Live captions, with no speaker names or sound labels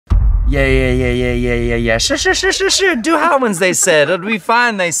Yeah. Sure. Do hot ones, they said. It'll be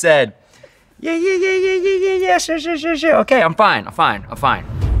fine, they said. Yeah. Sure. Okay, I'm fine.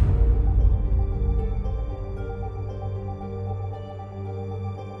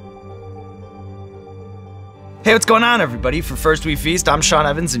 Hey, what's going on, everybody? For First We Feast, I'm Sean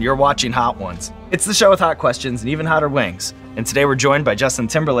Evans, and you're watching Hot Ones. It's the show with hot questions and even hotter wings. And today we're joined by Justin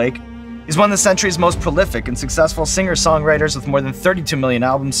Timberlake. He's one of the century's most prolific and successful singer-songwriters with more than 32 million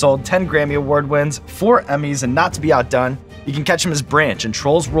albums sold, 10 Grammy Award wins, 4 Emmys, and not to be outdone, you can catch him as Branch in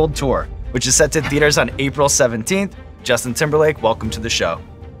Trolls World Tour, which is set to theaters on April 17th. Justin Timberlake, welcome to the show.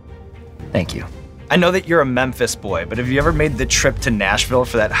 Thank you. I know that you're a Memphis boy, but have you ever made the trip to Nashville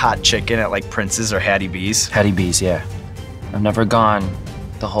for that hot chicken at like Prince's or Hattie B's? Hattie B's, yeah. I've never gone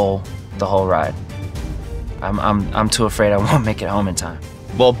the whole ride. I'm too afraid I won't make it home in time.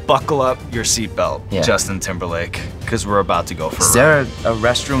 Well, buckle up your seatbelt, Yeah. Justin Timberlake, because we're about to go for a ride. Is there a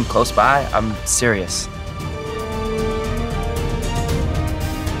restroom close by? I'm serious.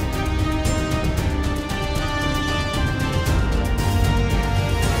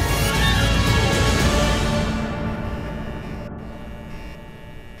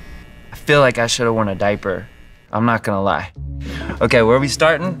 I feel like I should have worn a diaper. I'm not gonna lie. Okay, where are we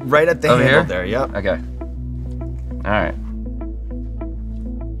starting? Right at the Over handle here? there, yep. Okay. All right.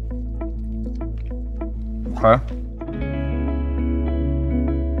 Okay.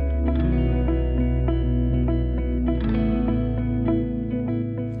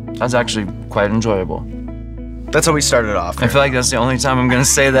 That's actually quite enjoyable. That's how we started off. I feel like that's the only time I'm gonna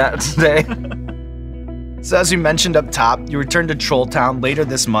say that today. So as we mentioned up top, you return to Troll Town later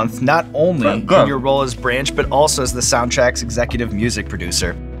this month, not only in your role as Branch, but also as the soundtrack's executive music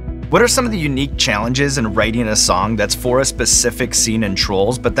producer. What are some of the unique challenges in writing a song that's for a specific scene in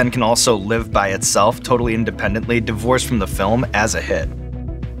Trolls, but then can also live by itself, totally independently, divorced from the film as a hit?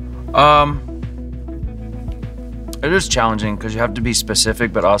 It is challenging because you have to be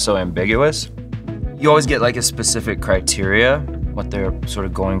specific but also ambiguous. You always get like a specific criteria, what they're sort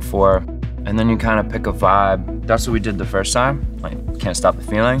of going for, and then you kind of pick a vibe. That's what we did the first time, like Can't Stop the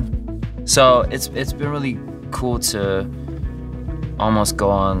Feeling. So it's been really cool to almost go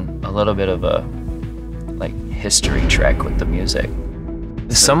on a little bit of a like history trek with the music.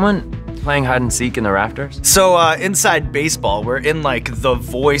 Is someone playing hide and seek in the rafters? So inside baseball, we're in like the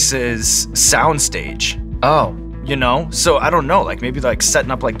Voices soundstage. Oh. You know? So I don't know, like maybe like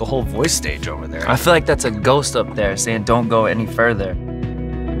setting up like the whole Voice stage over there. I feel like that's a ghost up there saying don't go any further.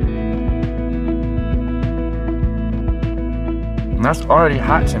 And that's already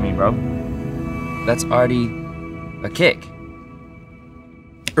hot to me, bro. That's already a kick.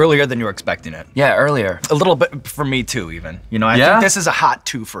 Earlier than you were expecting it. Yeah, earlier. A little bit for me too, even. You know, I Yeah? think this is a hot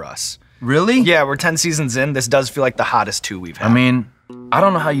 2 for us. Really? Yeah, we're 10 seasons in. This does feel like the hottest 2 we've had. I mean, I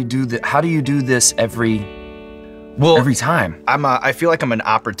don't know how you do that. How do you do this every time? I feel like I'm an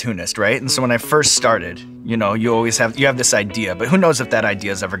opportunist, right? And so when I first started, you know, you have this idea, but who knows if that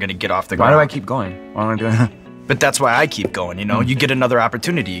idea is ever gonna get off the ground. Why do I keep going? Why am I doing that? But that's why I keep going, you know? You get another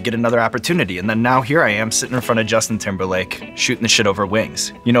opportunity, and then now here I am sitting in front of Justin Timberlake, shooting the shit over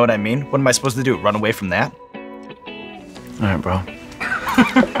wings. You know what I mean? What am I supposed to do, run away from that? All right, bro.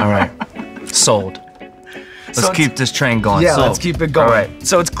 All right. Sold. Let's keep this train going. Yeah, Sold. let's keep it going. All right.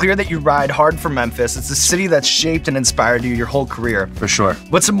 So it's clear that you ride hard for Memphis. It's a city that's shaped and inspired you your whole career. For sure.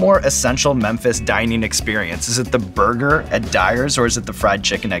 What's a more essential Memphis dining experience? Is it the burger at Dyer's or is it the fried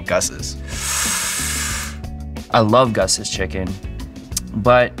chicken at Gus's? I love Gus's chicken,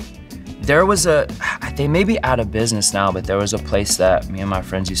 but there was they may be out of business now, but there was a place that me and my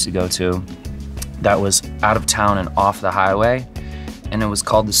friends used to go to that was out of town and off the highway, and it was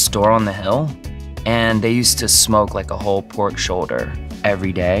called the Store on the Hill, and they used to smoke like a whole pork shoulder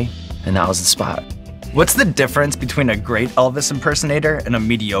every day, and that was the spot. What's the difference between a great Elvis impersonator and a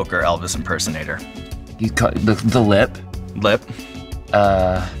mediocre Elvis impersonator? You cut the lip. Lip?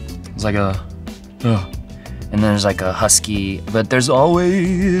 It's like a, and there's like a husky, but there's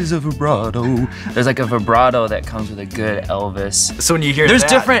always a vibrato. There's like a vibrato that comes with a good Elvis. So when you hear There's that,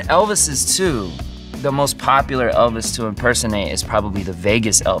 different Elvises too. The most popular Elvis to impersonate is probably the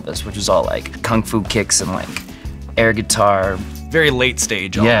Vegas Elvis, which is all like kung fu kicks and like air guitar. very late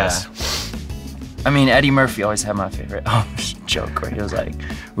stage Elvis. Yeah. I mean, Eddie Murphy always had my favorite joke where he was like,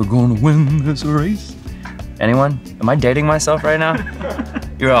 "We're gonna win this race." Anyone? Am I dating myself right now?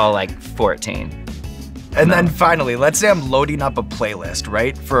 You're all like 14. And then finally, let's say I'm loading up a playlist,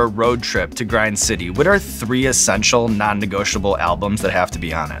 right, for a road trip to Grind City. What are 3 essential, non-negotiable albums that have to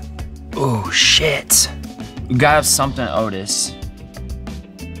be on it? Oh, shit. You gotta have something Otis,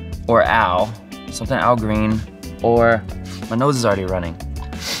 or Al, something Al Green, or, my nose is already running.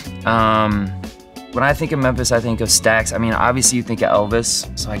 When I think of Memphis, I think of Stax. I mean, obviously you think of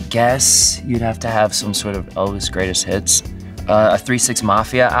Elvis, so I guess you'd have to have some sort of Elvis greatest hits. A 3-6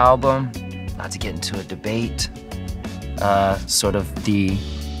 Mafia album, not to get into a debate. Sort of the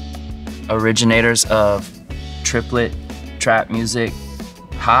originators of triplet trap music,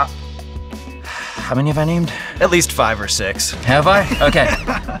 hop. How many have I named? At least 5 or 6. Have I? Okay.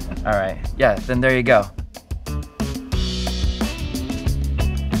 All right. Yeah, then there you go.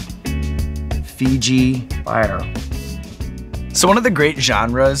 Fiji Fire. So one of the great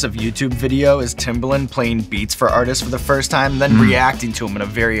genres of YouTube video is Timbaland playing beats for artists for the first time, then reacting to them in a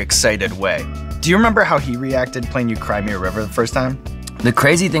very excited way. Do you remember how he reacted playing you Cry Me a River the first time? The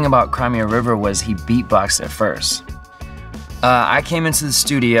crazy thing about Cry Me a River was he beatboxed at first. I came into the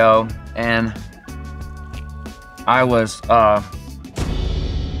studio and I was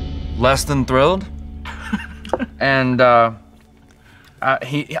less than thrilled. And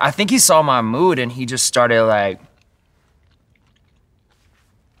I think he saw my mood and he just started like,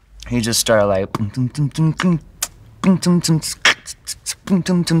 and he started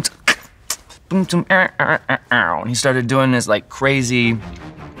doing this like crazy, this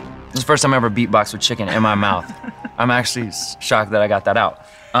is the first time I ever beatboxed with chicken in my mouth. I'm actually shocked that I got that out.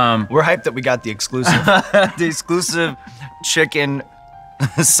 We're hyped that we got the exclusive. The exclusive chicken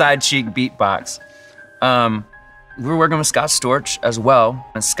side cheek beatbox. We were working with Scott Storch as well,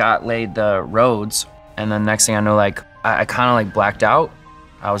 and Scott laid the roads, and then next thing I know, like, I kind of like blacked out.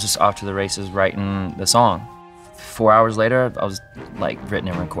 I was just off to the races writing the song. 4 hours later, I was like written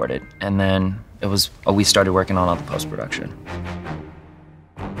and recorded, and then it was, we started working on all the post-production.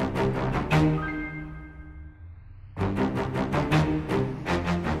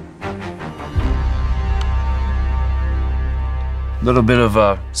 Little bit of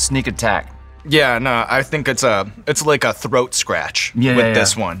a sneak attack. Yeah, no, I think it's like a throat scratch with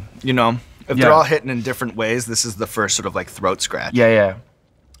this one, you know? If they're all hitting in different ways, this is the first sort of like throat scratch. Yeah.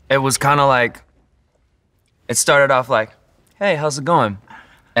 It was kind of like, it started off like, hey, how's it going?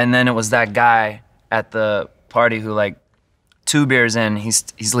 And then it was that guy at the party who like 2 beers in,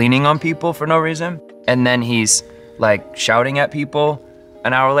 he's leaning on people for no reason. And then he's like shouting at people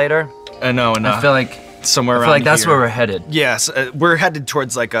an hour later. I know, I feel like, somewhere around I feel like that's here. where we're headed. Yes, we're headed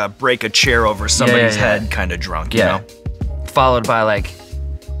towards like a break a chair over somebody's head kind of drunk, you know? Followed by like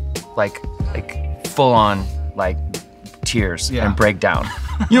full on like tears and breakdown.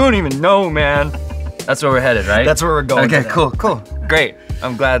 You don't even know, man. That's where we're headed, right? That's where we're going. Okay, today. cool. Great.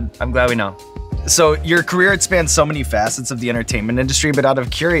 I'm glad we know. So your career, it spans so many facets of the entertainment industry, but out of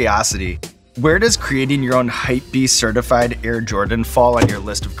curiosity, where does creating your own Hypebeast certified Air Jordan fall on your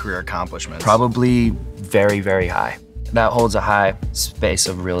list of career accomplishments? Probably very, very high. That holds a high space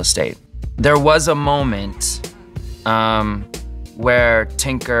of real estate. There was a moment where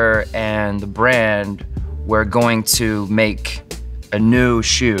Tinker and the brand were going to make a new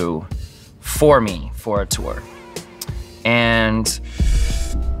shoe for me for a tour. And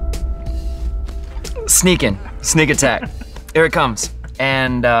sneak attack, here it comes.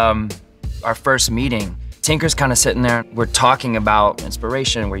 And our first meeting, Tinker's kind of sitting there, we're talking about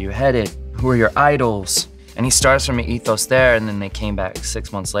inspiration, where you headed, who are your idols? And he starts from an ethos there, and then they came back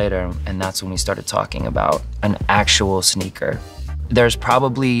 6 months later, and that's when we started talking about an actual sneaker. There's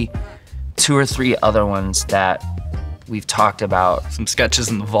probably 2 or 3 other ones that we've talked about. Some sketches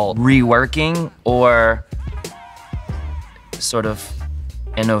in the vault. Reworking or sort of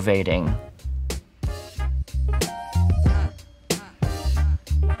innovating.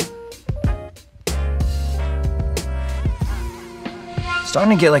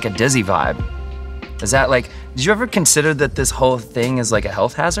 Starting to get like a dizzy vibe. Is that like, did you ever consider that this whole thing is like a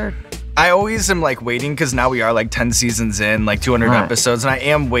health hazard? I always am like waiting, because now we are like 10 seasons in, like 200 episodes, and I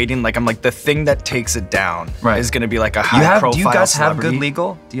am waiting, like I'm like, the thing that takes it down is gonna be like a high profile Do you guys celebrity. have good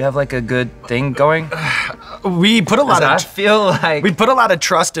legal? Do you have like a good thing going? We put a lot of, I feel like we put a lot of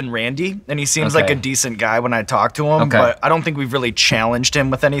trust in Randy, and he seems like a decent guy when I talk to him, but I don't think we've really challenged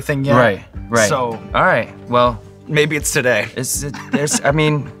him with anything yet. Right. So, all right, well. Maybe it's today. I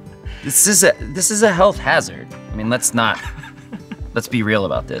mean, this is a health hazard. I mean, let's be real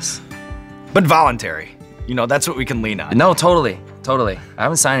about this. But voluntary. You know, that's what we can lean on. No, totally. I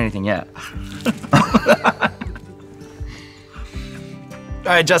haven't signed anything yet. All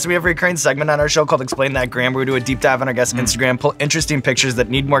right, Justin, we have a recurring segment on our show called Explain That Gram, where we do a deep dive on our guest's Instagram, pull interesting pictures that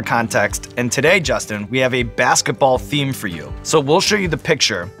need more context. And today, Justin, we have a basketball theme for you. So we'll show you the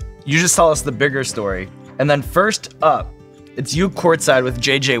picture. You just tell us the bigger story. And then first up, it's you courtside with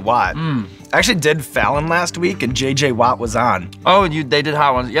JJ Watt. I actually did Fallon last week, and JJ Watt was on. Oh, they did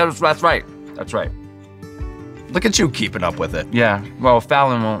hot ones. Yeah, that's right. That's right. Look at you keeping up with it. Yeah, well,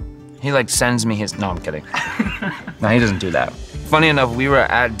 Fallon won't He like sends me his, no, I'm kidding. No, he doesn't do that. Funny enough, we were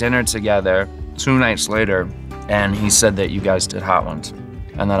at dinner together 2 nights later, and he said that you guys did Hot Ones,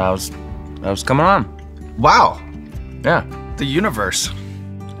 and that I was coming on. Wow. Yeah. The universe.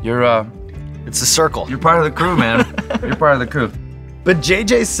 You're It's a circle. you're part of the crew, man. You're part of the crew. But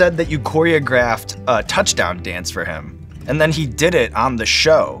JJ said that you choreographed a touchdown dance for him, and then he did it on the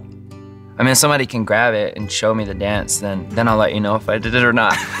show. I mean, if somebody can grab it and show me the dance, then I'll let you know if I did it or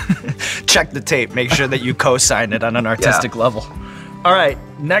not. Check the tape, make sure that you co-signed it on an artistic level. All right,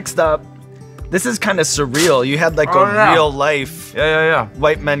 next up, this is kind of surreal. You had like a real life Yeah.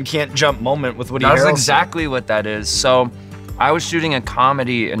 white men can't jump moment with Woody Harrelson. That's exactly what that is. So I was shooting a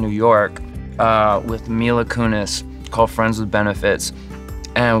comedy in New York with Mila Kunis called Friends with Benefits,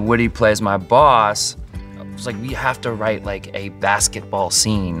 and Woody plays my boss. It was like, we have to write like a basketball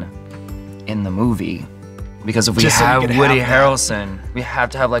scene in the movie, because if we have Woody Harrelson, we have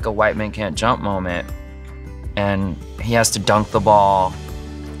to have like a white man can't jump moment, and he has to dunk the ball.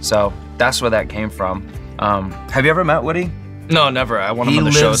 So that's where that came from. Have you ever met Woody? No, never. I want him on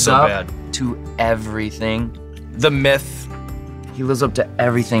the show so bad. He lives up to everything. The myth. He lives up to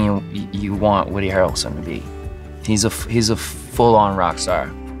everything you want Woody Harrelson to be. He's a full-on rock star.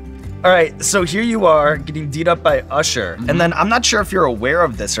 All right, so here you are getting beat up by Usher. And then I'm not sure if you're aware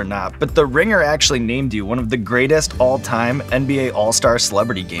of this or not, but The Ringer actually named you one of the greatest all-time NBA All-Star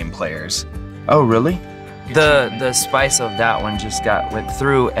celebrity game players. Oh, really? The spice of that one just went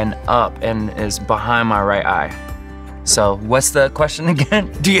through and up and is behind my right eye. So what's the question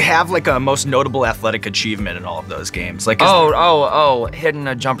again? Do you have like a most notable athletic achievement in all of those games? Like hitting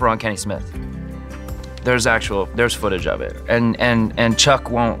a jumper on Kenny Smith. There's footage of it, and Chuck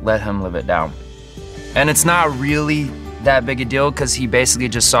won't let him live it down. And it's not really that big a deal, because he basically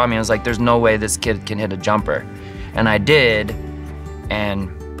just saw me and was like, there's no way this kid can hit a jumper. And I did, and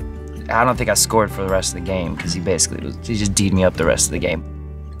I don't think I scored for the rest of the game, because he just D'd me up the rest of the game.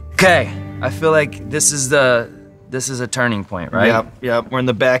 Okay, I feel like this is a turning point, right? Yep, we're in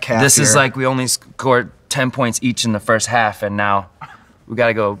the back half This here. is like, we only scored 10 points each in the first half, and now we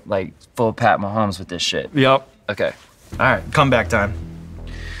gotta go like full Pat Mahomes with this shit. Yep. Okay. All right. Comeback time.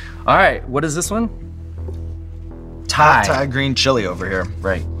 All right. What is this one? Hot Thai green chili over here.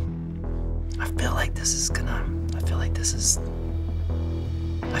 Right. I feel like this is the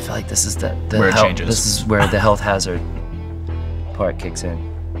Where it changes. This is where the health hazard part kicks in.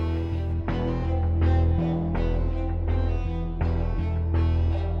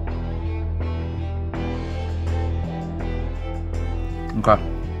 Okay.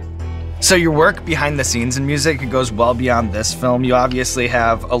 So your work behind the scenes in music, it goes well beyond this film. You obviously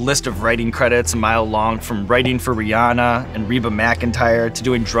have a list of writing credits a mile long, from writing for Rihanna and Reba McEntire to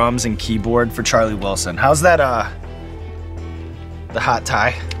doing drums and keyboard for Charlie Wilson. How's that, the hot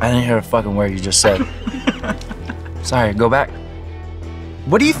Thai? I didn't hear a fucking word you just said. Sorry, go back.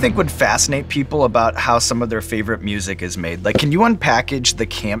 What do you think would fascinate people about how some of their favorite music is made? Like, can you unpackage the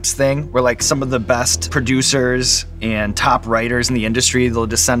camps thing, where like some of the best producers and top writers in the industry, they'll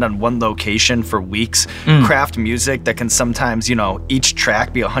descend on one location for weeks, craft music that can sometimes, you know, each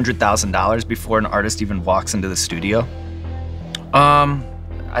track be $100,000 before an artist even walks into the studio?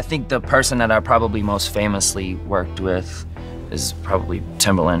 I think the person that I probably most famously worked with is probably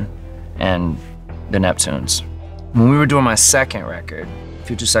Timbaland and the Neptunes. When we were doing my second record,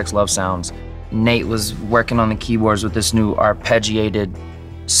 Future Sex Love Sounds, Nate was working on the keyboards with this new arpeggiated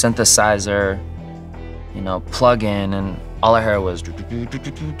synthesizer, you know, plug-in, and all I heard was, and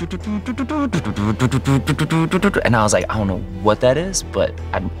I was like, I don't know what that is, but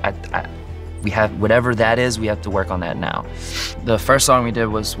we have, whatever that is, we have to work on that now. The first song we did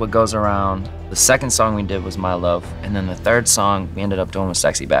was What Goes Around. The second song we did was My Love. And then the third song we ended up doing was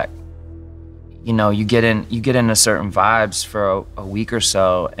Sexy Back. You know, you get into certain vibes for a week or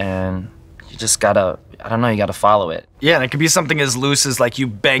so, and you just gotta, I don't know, you gotta follow it. Yeah, and it could be something as loose as like you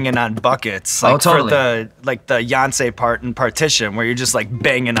banging on buckets. Like totally. For the Beyonce part in Partition, where you're just like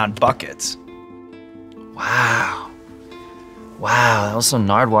banging on buckets. Wow. Wow, that was some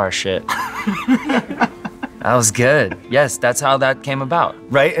Nardwuar shit. That was good. Yes, that's how that came about.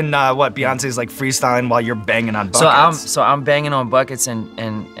 Right? And what, Beyonce's like freestyling while you're banging on buckets. So I'm banging on buckets,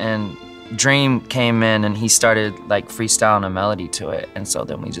 and Dream came in and he started like freestyling a melody to it, and so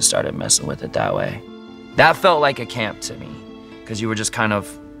then we just started messing with it that way. That felt like a camp to me, because you were just kind of,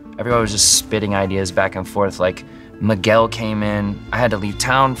 everybody was just spitting ideas back and forth. Like Miguel came in, I had to leave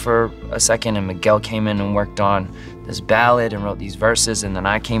town for a second, and Miguel came in and worked on this ballad and wrote these verses, and then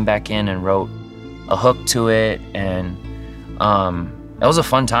I came back in and wrote a hook to it, and it was a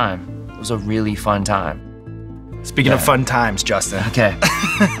fun time. It was a really fun time. Speaking of fun times, Justin. Okay.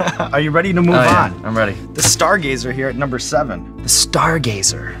 Are you ready to move on? I'm ready. The Stargazer here at number 7. The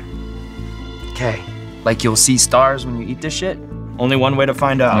Stargazer. Okay. Like you'll see stars when you eat this shit? Only one way to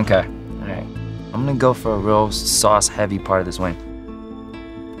find out. Okay. All right. I'm gonna go for a real sauce-heavy part of this wing.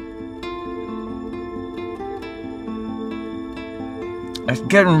 It's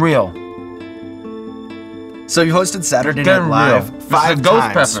getting real. So you hosted Saturday Night Live 5 There's times. ghost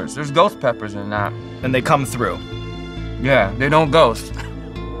peppers. There's ghost peppers in that. And they come through. Yeah, they don't ghost.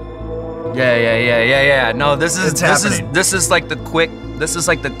 Yeah. No, this is like the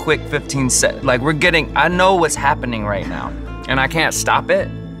quick 15 set. Like we're getting, I know what's happening right now, and I can't stop it.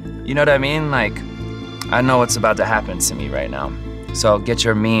 You know what I mean? Like, I know what's about to happen to me right now. So get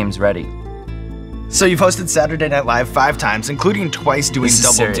your memes ready. So you've hosted Saturday Night Live 5 times, including twice doing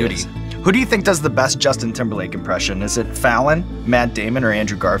double duty. Who do you think does the best Justin Timberlake impression? Is it Fallon, Matt Damon, or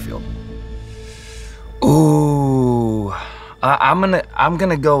Andrew Garfield? Ooh, I'm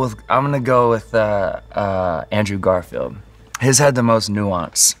gonna go with Andrew Garfield. His had the most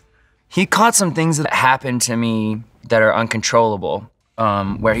nuance. He caught some things that happened to me that are uncontrollable,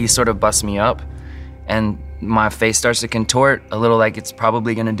 where he sort of busts me up, and my face starts to contort a little like it's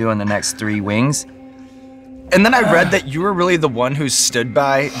probably gonna do in the next 3 wings. And then I read that you were really the one who stood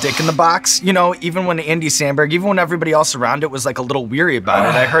by Dick in the Box. You know, even when Andy Samberg, even when everybody else around it was like a little weary about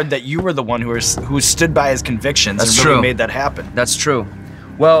it, I heard that you were the one who stood by his convictions and really made that happen. That's true.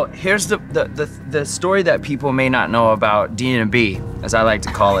 Well, here's the story that people may not know about D&B, as I like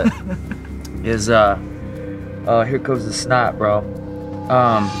to call it, is oh, here comes the snot, bro.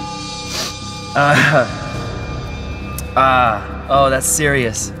 Oh, that's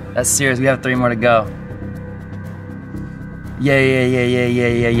serious. That's serious. We have 3 more to go.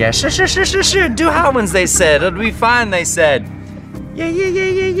 Yeah. Sure. Do hot ones, they said. It'll be fine, they said.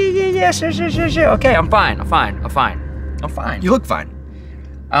 Yeah. Sure. Okay, I'm fine. You look fine.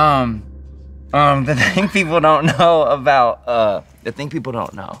 The thing people don't know about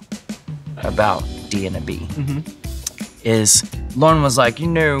D&B is Lauren was like, you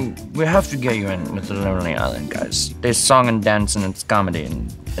know, we have to get you in with the Lonely Island guys. There's song and dance and it's comedy,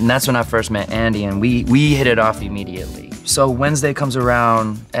 and that's when I first met Andy, and we hit it off immediately. So Wednesday comes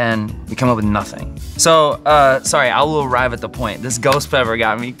around and we come up with nothing. So, sorry, I will arrive at the point. This ghost pepper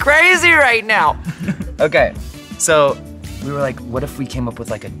got me crazy right now. Okay, so we were like, what if we came up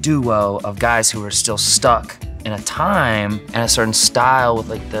with like a duo of guys who were still stuck in a time and a certain style with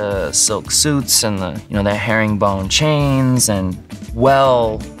like the silk suits and the, you know, the herringbone chains and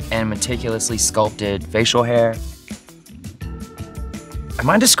well and meticulously sculpted facial hair. Am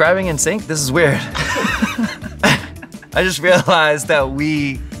I describing NSYNC? This is weird. I just realized that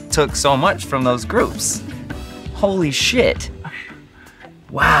we took so much from those groups. Holy shit.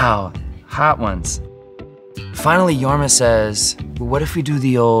 Wow, hot ones. Finally, Yorma says, well, what if we do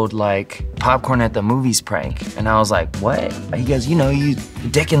the old, like, popcorn at the movies prank? And I was like, what? He goes, you know, you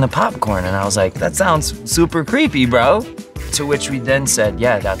dick in the popcorn. And I was like, that sounds super creepy, bro. To which we then said,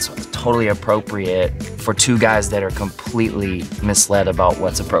 yeah, that's totally appropriate for 2 guys that are completely misled about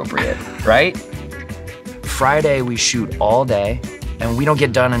what's appropriate, right? Friday, we shoot all day, and we don't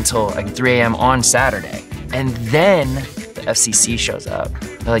get done until like 3 a.m. on Saturday. And then the FCC shows up.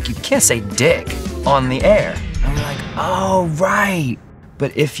 They're like, you can't say dick on the air. And we're like, oh, right.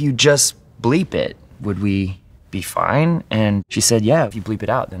 But if you just bleep it, would we be fine? And she said, yeah, if you bleep it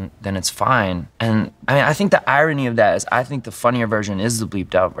out, then it's fine. And I mean, I think the irony of that is I think the funnier version is the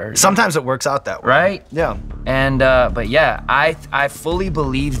bleeped out version. Sometimes it works out that way. Right? Yeah. And, but yeah, I fully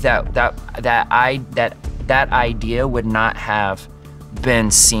believe that idea would not have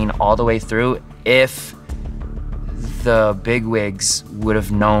been seen all the way through if the bigwigs would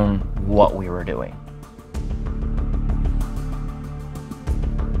have known what we were doing.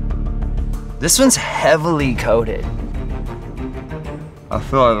 This one's heavily coated. I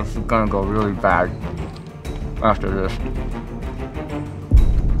feel like this is gonna go really bad after this.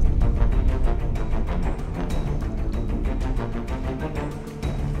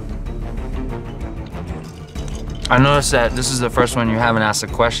 I noticed that this is the first one you haven't asked a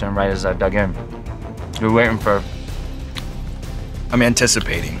question right as I dug in. You're waiting for... I'm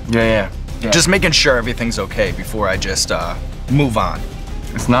anticipating. Yeah. Just making sure everything's okay before I just move on.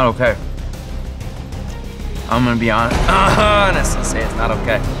 It's not okay. I'm gonna be honest and say it's not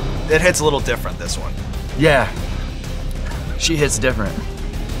okay. It hits a little different, this one. Yeah. She hits different.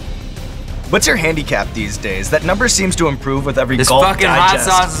 What's your handicap these days? That number seems to improve with every This Golf fucking Digest.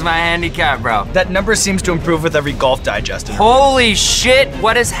 hot sauce is my handicap, bro. That number seems to improve with every Golf Digest. Holy shit,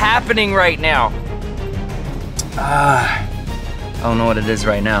 what is happening right now? I don't know what it is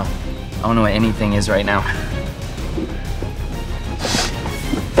right now. I don't know what anything is right now.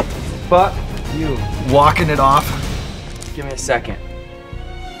 Fuck you. Walking it off. Give me a second.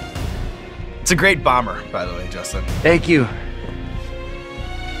 It's a great bomber, by the way, Justin. Thank you.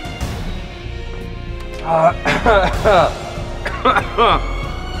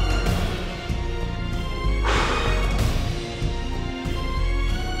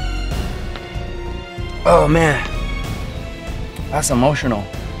 Oh man, that's emotional.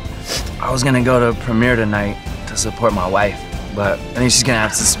 I was gonna go to a premiere tonight to support my wife, but I think she's gonna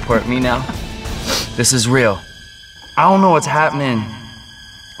have to support me now. This is real. I don't know what's happening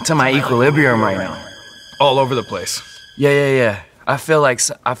to my equilibrium right now. All over the place. Yeah. I feel like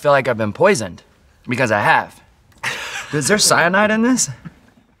I've been poisoned because I have. Is there cyanide in this?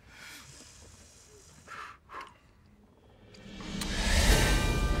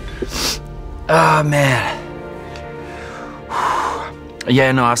 Oh man.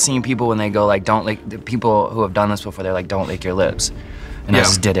 Yeah, no, I've seen people when they go like, don't lick, the people who have done this before, they're like, don't lick your lips. And I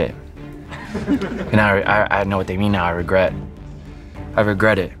just did it. And I know what they mean now, I regret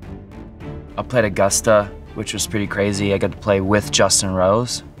it. I played Augusta, which was pretty crazy. I got to play with Justin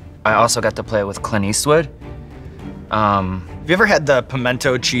Rose. I also got to play with Clint Eastwood. Have you ever had the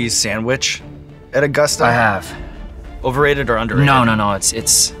pimento cheese sandwich at Augusta? I have. Overrated or underrated? No,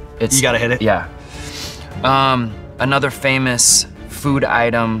 it's you gotta hit it? Yeah. Another famous food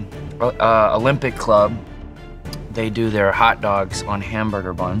item, Olympic Club, they do their hot dogs on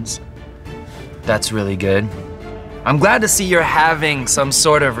hamburger buns. That's really good. I'm glad to see you're having some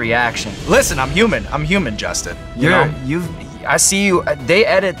sort of reaction. Listen, I'm human, Justin. I see you, they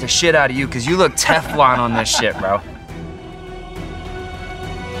edit the shit out of you because you look Teflon on this shit, bro.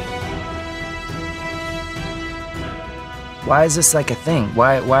 Why is this like a thing?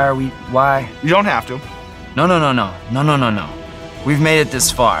 Why? You don't have to. No. We've made it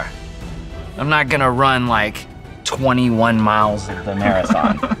this far. I'm not gonna run like 21 miles of the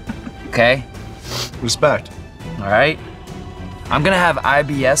marathon, okay? Respect. All right? I'm gonna have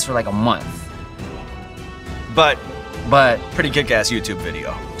IBS for like a month. But pretty kick-ass YouTube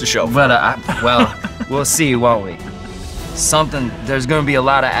video to show. But well, we'll see, won't we? There's gonna be a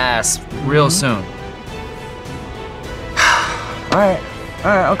lot of ass real soon. All right,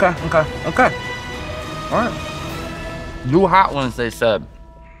 okay. All right. Do hot ones, they said.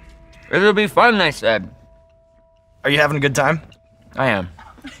 It'll be fun, they said. Are you having a good time? I am.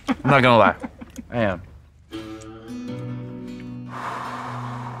 I'm not gonna lie. I am.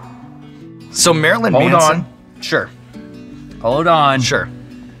 So Marilyn Manson. Sure. Hold on. Sure.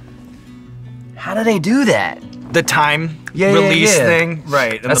 How do they do that? The time release thing,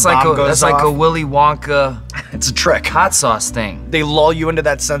 right? And that's like a Willy Wonka. It's a trick. Hot sauce thing. They lull you into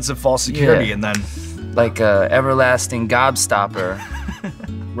that sense of false security, and then like a everlasting gobstopper,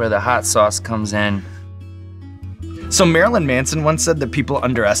 where the hot sauce comes in. So Marilyn Manson once said that people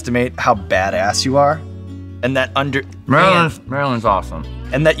underestimate how badass you are, and that Marilyn's awesome,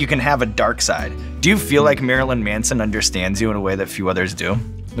 and that you can have a dark side. Do you feel like Marilyn Manson understands you in a way that few others do?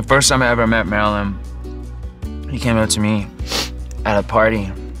 The first time I ever met Marilyn, he came up to me at a party.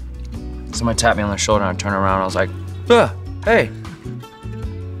 Somebody tapped me on the shoulder and I turned around and I was like, hey,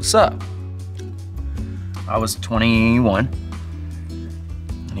 what's up? I was 21.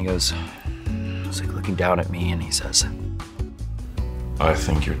 And he goes, he's like looking down at me and he says, I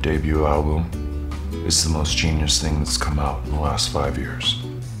think your debut album is the most genius thing that's come out in the last 5 years.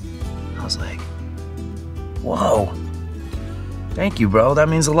 I was like, whoa, thank you, bro, that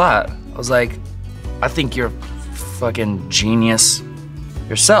means a lot. I was like, I think you're fucking genius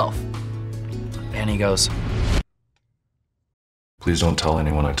yourself. And he goes, please don't tell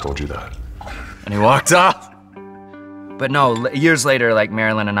anyone I told you that. And he walked off. But no, years later, like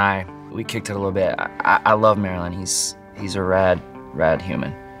Marilyn and we kicked it a little bit. I love Marilyn. He's a rad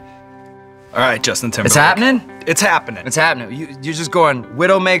human. All right, Justin Timberlake. It's happening? It's happening. It's happening. You're just going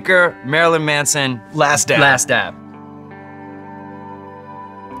Widowmaker, Marilyn Manson, Last Dab. Last Dab.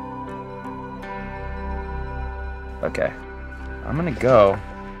 Okay. I'm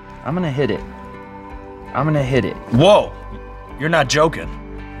gonna hit it. Whoa, you're not joking.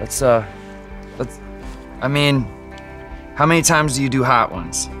 I mean, how many times do you do hot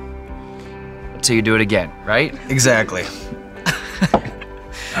ones? Until you do it again, right? Exactly.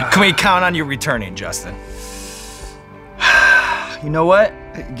 Can we count on you returning, Justin? You know what?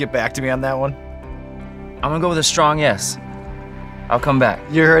 Get back to me on that one. I'm gonna go with a strong yes. I'll come back.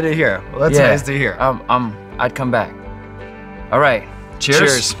 You heard it here. Well, that's nice to hear. I'd come back. All right.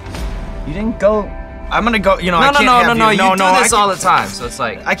 Cheers. You didn't go. I'm gonna go. You know, I can't have you. You do this all the time, so it's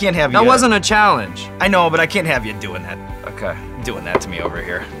like I can't have you. That wasn't a challenge. I know, but I can't have you doing that. Okay. Doing that to me over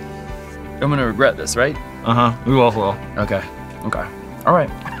here. I'm gonna regret this, right? We both will. Okay. All right.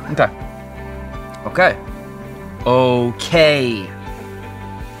 Okay. Okay. Okay.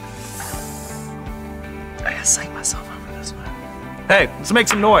 I gotta psych myself up for this one. Hey, let's make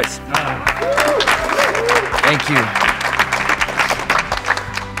some noise. Thank you.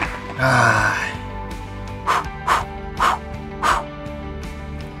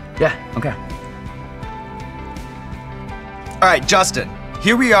 Yeah, okay. All right, Justin,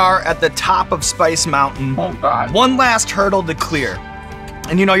 here we are at the top of Spice Mountain. Oh, God. One last hurdle to clear.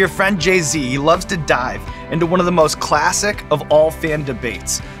 And you know, your friend Jay-Z, he loves to dive into one of the most classic of all fan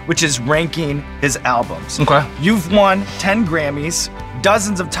debates, which is ranking his albums. Okay. You've won 10 Grammys,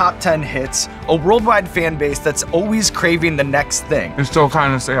 dozens of top 10 hits, a worldwide fan base that's always craving the next thing. And still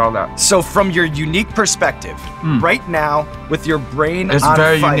kind of say all that. So from your unique perspective, right now, with your brain It's on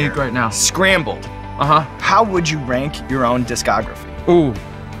very fire, unique right now. scrambled, Uh-huh. how would you rank your own discography? Ooh.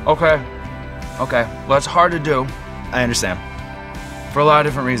 Okay. Okay. Well, it's hard to do I understand. for a lot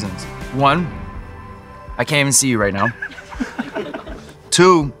of different reasons. One, I can't even see you right now.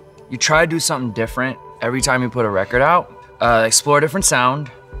 Two, you try to do something different every time you put a record out. Explore a different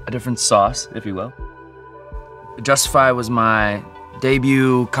sound, a different sauce, if you will. Justify was my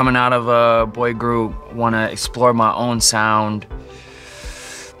debut coming out of a boy group. Want to explore my own sound.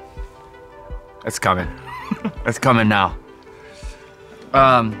 It's coming. It's coming now.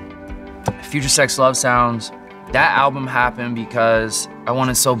 Future Sex Love Sounds. That album happened because I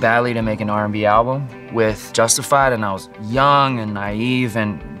wanted so badly to make an R&B album with Justified, and I was young and naive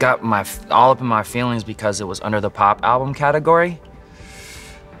and got all up in my feelings because it was under the pop album category.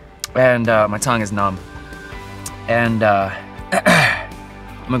 And my tongue is numb. And I'm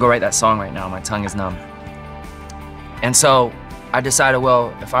gonna go write that song right now. My tongue is numb. And so I decided,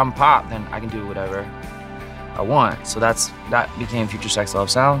 well, if I'm pop, then I can do whatever I want. So that became Future Sex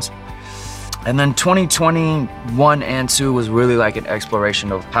Love Sounds. And then 2021 and 2 was really like an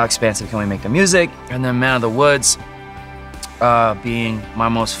exploration of how expansive can we make the music. And then Man of the Woods being my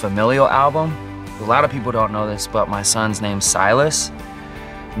most familial album. A lot of people don't know this, but my son's name Silas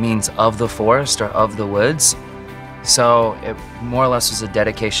means of the forest or of the woods. So it more or less was a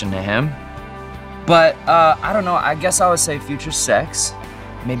dedication to him. But I don't know, I guess I would say Future Sex,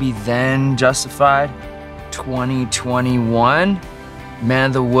 maybe then Justified, 2021.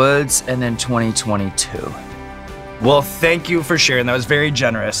 Man of the Woods, and then 2022. Well, thank you for sharing. That was very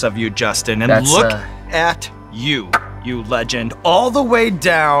generous of you, Justin. And look at you, you legend. All the way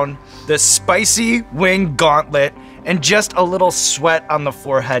down the spicy wing gauntlet and just a little sweat on the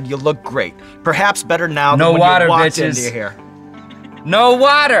forehead. You look great. Perhaps better now than when you walked into here. No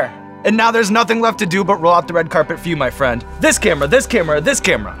water! And now there's nothing left to do but roll out the red carpet for you, my friend. This camera, this camera, this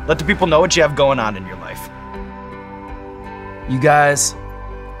camera. Let the people know what you have going on in your life. You guys,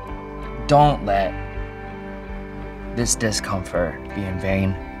 don't let this discomfort be in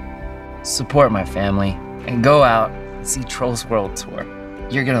vain. Support my family and go out and see Trolls World Tour.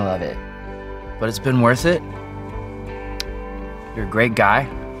 You're gonna love it, but it's been worth it. You're a great guy,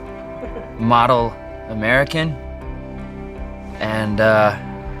 model American, and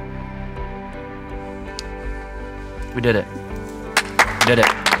we did it. We did it.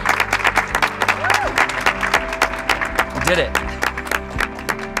 Did it.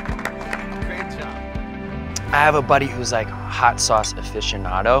 Great job. I have a buddy who's like hot sauce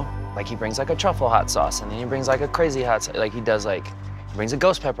aficionado. Like he brings like a truffle hot sauce, and then he brings like a crazy hot sauce. Like he brings a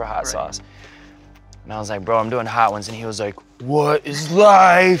ghost pepper hot sauce. And I was like, bro, I'm doing hot ones. And he was like, what is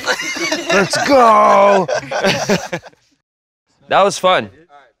life? Let's go. That was fun.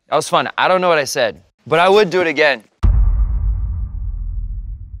 That was fun. I don't know what I said, but I would do it again.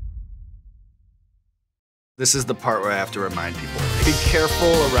 This is the part where I have to remind people. Be careful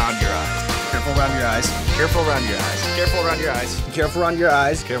around your eyes. Careful around your eyes. Careful around your eyes. Careful around your eyes. Careful around your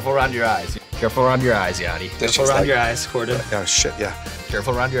eyes. Careful around your eyes. Careful around your eyes, Yachty. Careful around your eyes, Corden. Oh shit, yeah.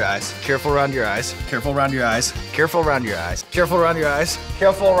 Careful around your eyes. Careful around your eyes. Careful around your eyes. Careful around your eyes. Careful around your eyes.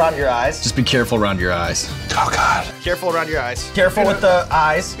 Careful around your eyes. Just be careful around your eyes. Oh god. Careful around your eyes. Careful with the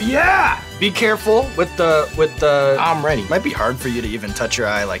eyes. Yeah! Be careful with the I'm ready. Might be hard for you to even touch your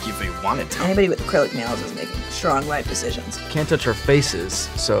eye like if you wanted to. Anybody with acrylic nails is making strong life decisions. Can't touch our faces,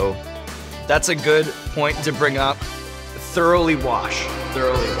 so That's a good point to bring up. Thoroughly wash.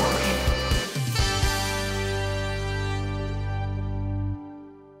 Thoroughly wash.